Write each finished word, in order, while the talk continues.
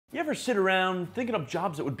ever sit around thinking of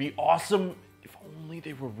jobs that would be awesome if only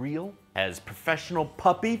they were real? Has professional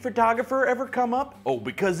puppy photographer ever come up? Oh,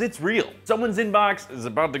 because it's real. Someone's inbox is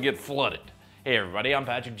about to get flooded. Hey everybody, I'm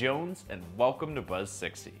Patrick Jones, and welcome to Buzz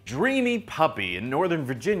 60. Dreamy Puppy in Northern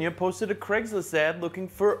Virginia posted a Craigslist ad looking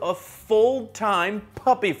for a full-time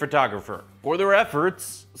puppy photographer. For their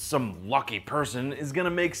efforts, some lucky person is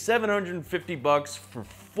gonna make $750 for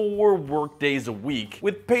 4 work days a week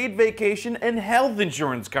with paid vacation and health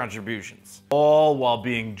insurance contributions, all while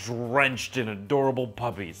being drenched in adorable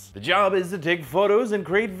puppies. The job is to take photos and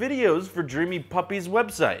create videos for Dreamy Puppy's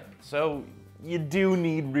website, so you do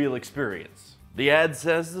need real experience. The ad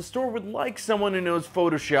says the store would like someone who knows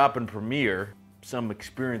Photoshop and Premiere, some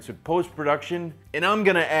experience with post-production, and I'm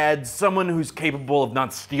gonna add someone who's capable of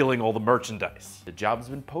not stealing all the merchandise. The job's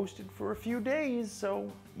been posted for a few days, so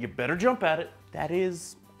you better jump at it. That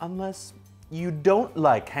is, unless you don't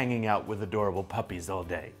like hanging out with adorable puppies all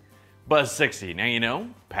day. Buzz 60, now you know,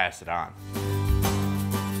 pass it on.